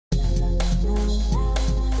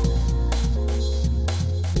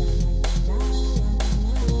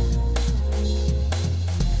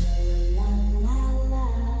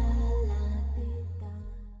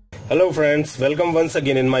Hello friends, welcome once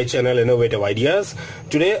again in my channel Innovative Ideas.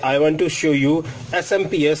 Today I want to show you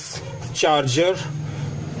SMPS charger.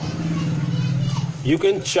 You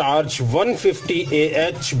can charge 150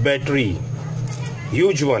 Ah battery,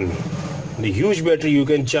 huge one. The huge battery you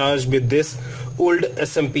can charge with this old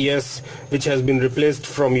SMPS which has been replaced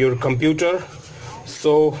from your computer.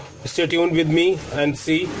 So stay tuned with me and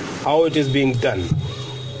see how it is being done.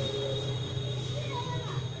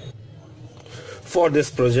 For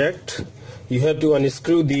this project, you have to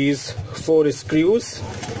unscrew these 4 screws.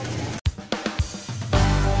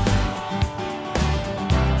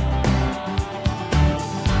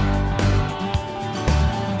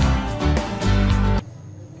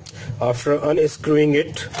 After unscrewing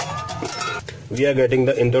it, we are getting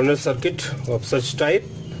the internal circuit of such type.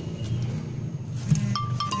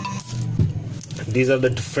 These are the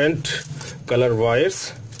different color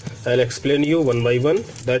wires. I'll explain you one by one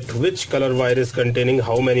that which color wire is containing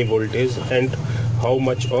how many voltage and how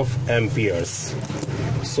much of amperes.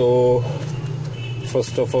 So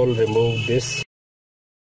first of all, remove this.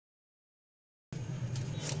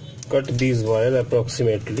 Cut these wires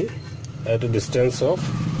approximately at a distance of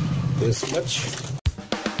this much.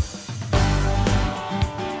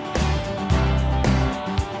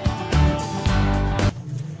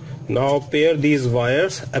 Now pair these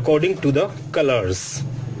wires according to the colors.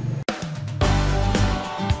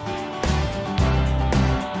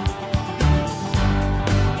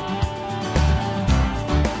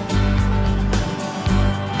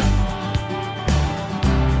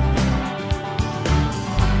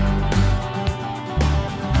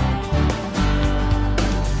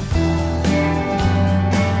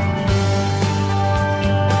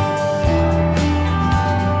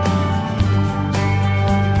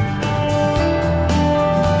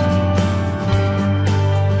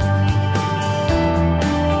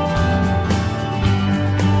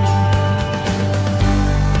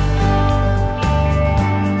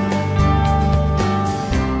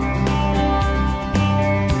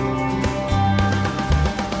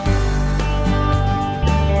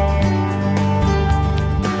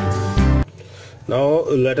 Now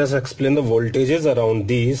let us explain the voltages around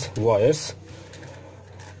these wires.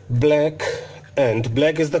 Black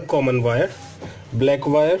is the common wire. Black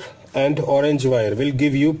wire and orange wire will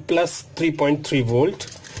give you plus 3.3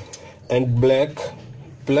 volt, and black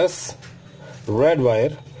plus red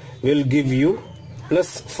wire will give you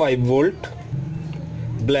plus 5 volt.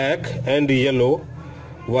 Black and yellow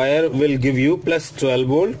wire will give you plus 12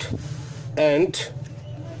 volt, and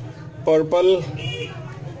purple,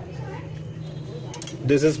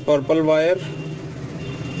 this is purple wire,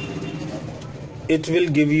 it will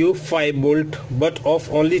give you 5 volt but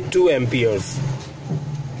of only 2 amperes.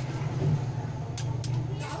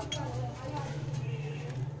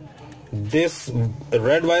 This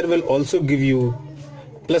red wire will also give you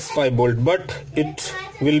plus 5 volt, but it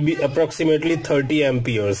will be approximately 30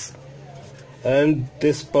 amperes, and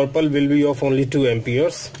this purple will be of only 2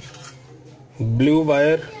 amperes. Blue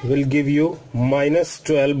wire will give you minus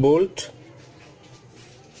 12 volt,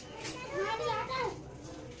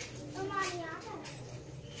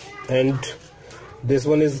 and this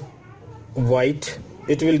one is white,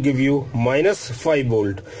 it will give you minus 5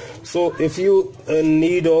 volt. So if you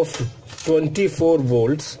need of 24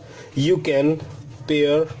 volts, you can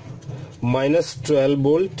pair minus 12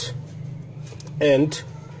 volt and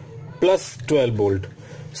plus 12 volt.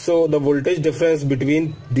 So the voltage difference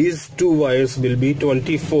between these two wires will be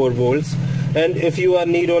 24 volts, and if you are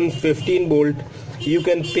need on 15 volt, you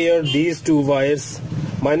can pair these two wires,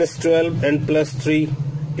 minus 12 and plus 3,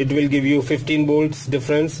 it will give you 15 volts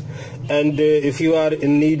difference. And if you are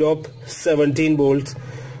in need of 17 volts,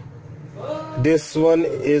 this one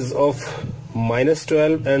is of minus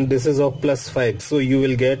 12 and this is of plus 5, so you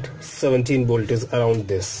will get 17 volts around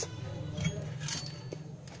this.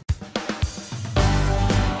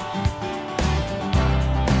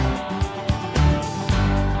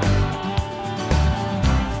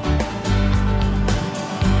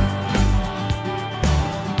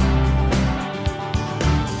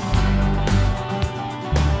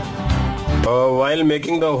 While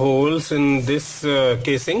making the holes in this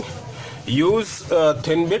casing, use a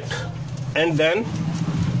thin bit and then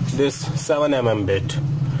this 7 mm bit.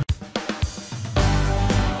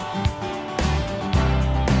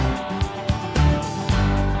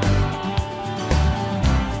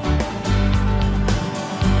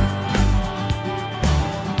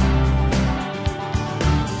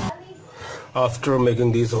 After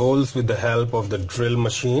making these holes with the help of the drill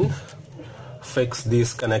machine, fix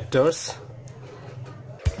these connectors.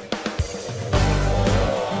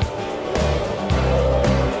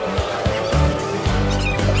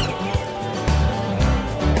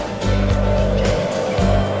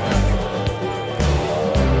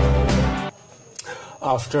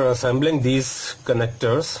 after assembling these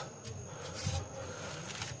connectors,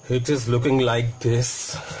 it is looking like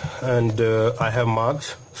this, and I have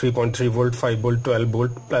marked 3.3 volt, 5 volt, 12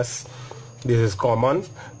 volt plus. This is common,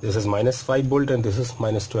 this is minus 5 volt, and this is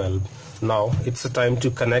minus 12. Now it's time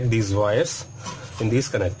to connect these wires in these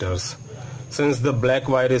connectors. Since the black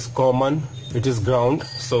wire is common, it is ground,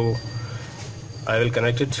 so I will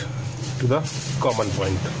connect it to the common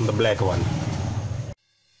point, the black one.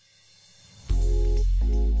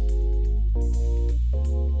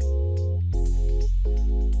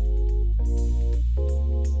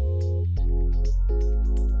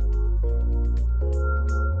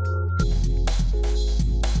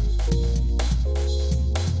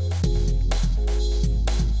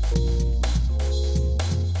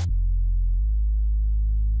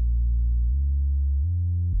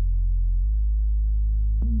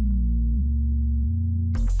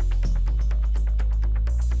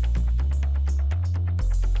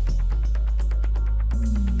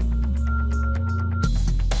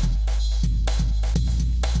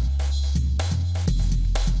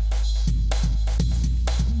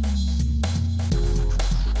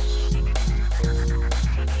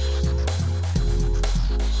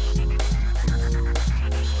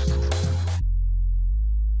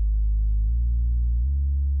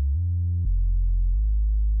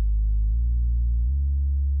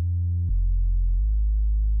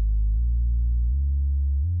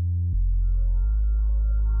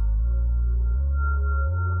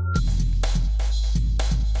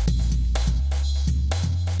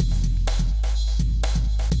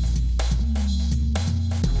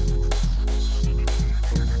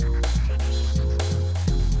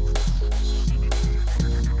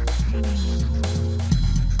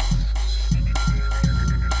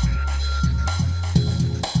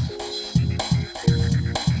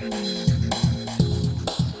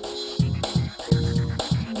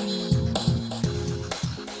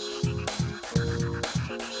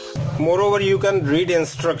 Moreover, you can read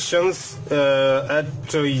instructions at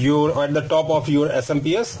the top of your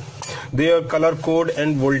SMPS. Their color code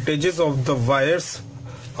and voltages of the wires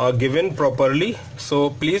are given properly. So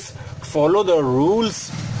please follow the rules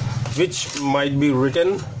which might be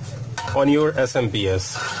written on your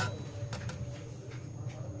SMPS.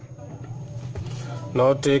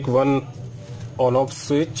 Now take one on-off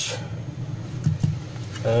switch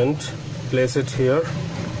and place it here.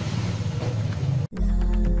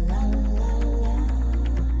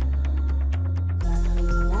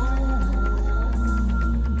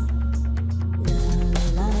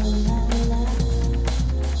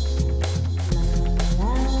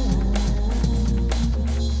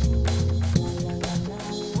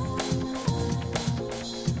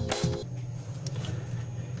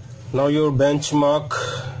 Now your benchmark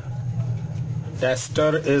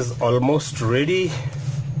tester is almost ready.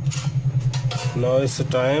 Now it's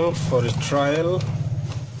time for a trial.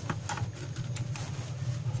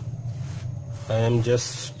 I am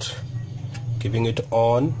just keeping it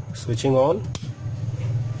on, switching on.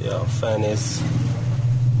 Yeah, fan is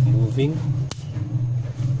moving.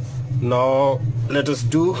 Now let us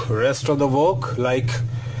do rest of the work, like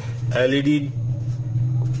LED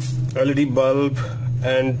bulb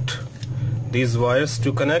and these wires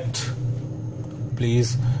to connect.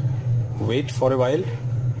 Please wait for a while.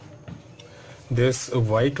 This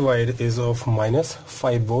white wire is of minus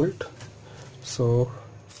 5 volt, so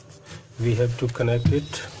we have to connect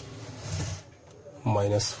it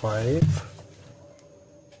minus 5.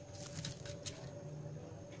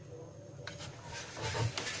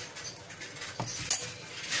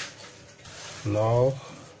 Now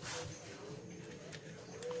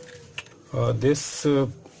this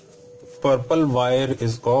purple wire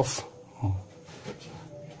is of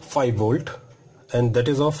 5 volt and that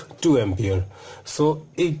is of 2 ampere. So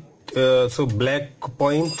so black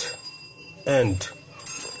point and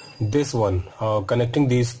this one, connecting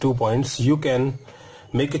these 2 points, you can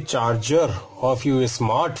make a charger of your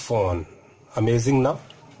smartphone. Amazing, now?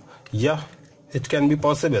 Yeah, it can be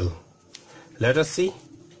possible. Let us see.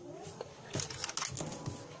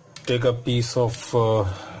 Take a piece of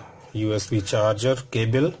USB charger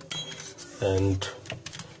cable and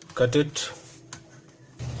cut it.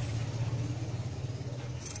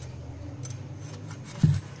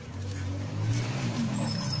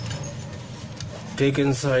 Take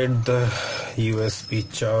inside the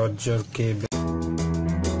USB charger cable.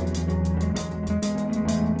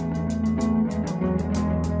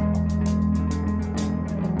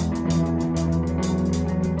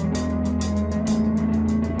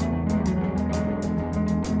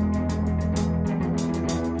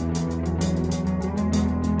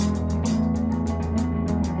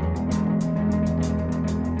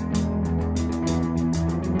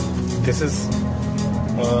 this is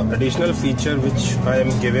additional feature which I am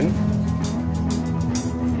given.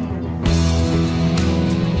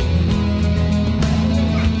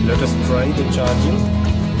 Let us try the charging.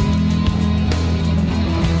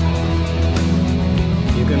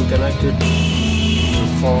 You can connect it to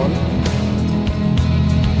phone.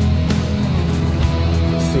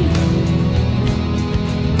 See,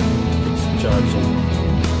 it's charging.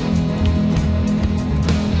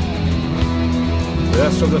 The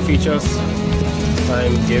rest of the features I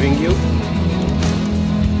am giving you.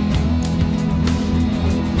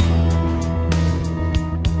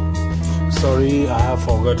 Sorry, I have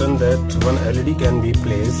forgotten that one LED can be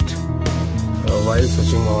placed while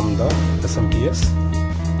switching on the SMPS.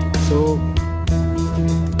 So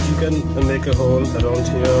you can make a hole around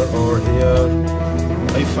here or here.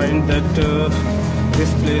 I find that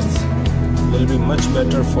this place will be much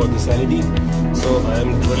better for this LED. So I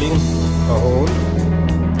am drilling a hole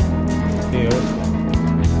here.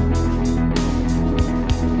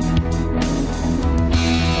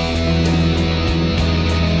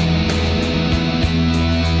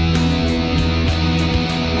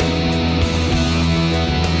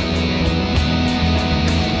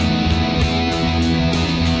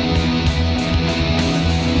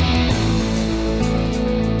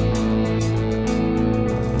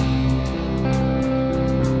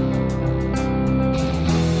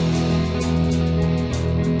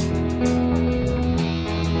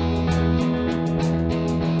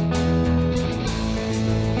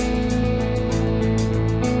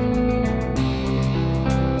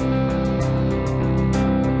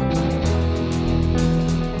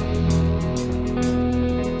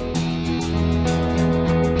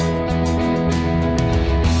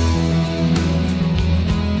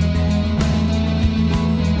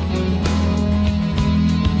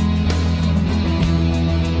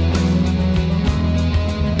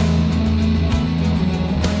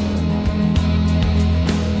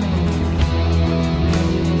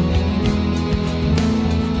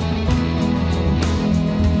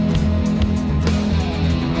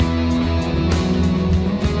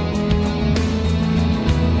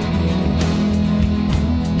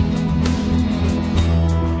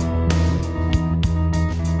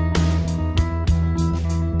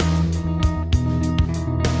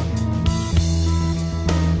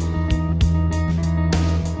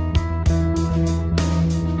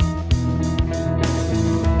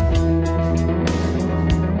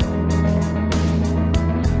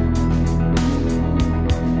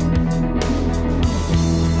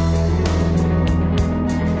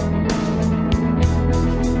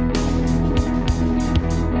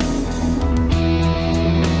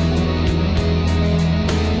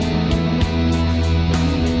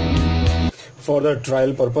 For the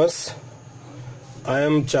trial purpose, I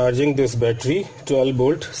am charging this battery 12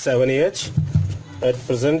 volt 7Ah. At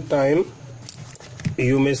present time,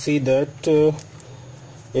 you may see that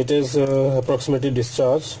it is approximately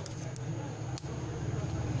discharged.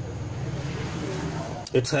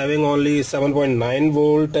 It's having only 7.9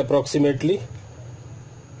 volt approximately.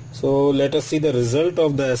 So let us see the result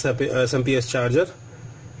of the SMPS charger.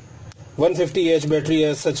 150Ah battery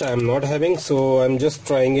as such I am not having, so I'm just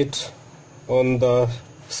trying it on the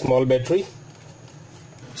small battery.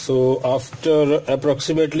 So after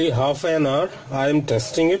approximately half an hour I am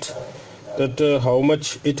testing it, that how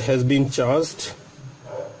much it has been charged.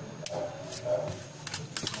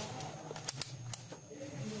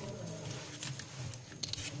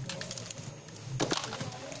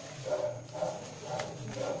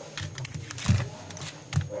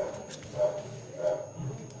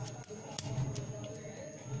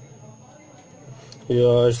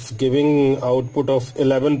 Yeah, it's giving output of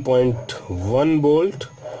 11.1 volt.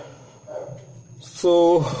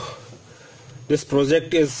 So this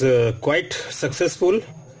project is quite successful.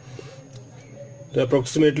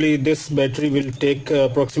 Approximately this battery will take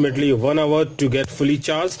approximately 1 hour to get fully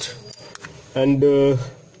charged, and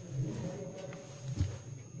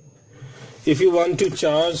if you want to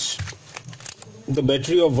charge the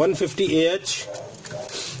battery of 150Ah,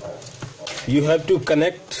 you have to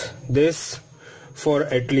connect this for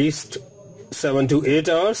at least 7 to 8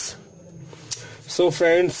 hours. So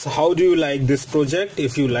friends, how do you like this project?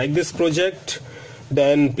 If you like this project,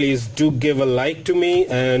 then please do give a like to me,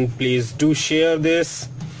 and please do share this,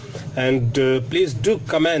 and please do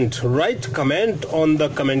comment, write comment on the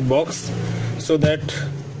comment box, so that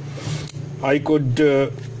I could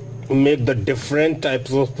make the different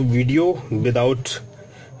types of video without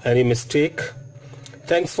any mistake.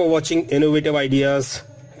 Thanks for watching Innovative Ideas.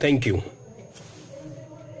 Thank you.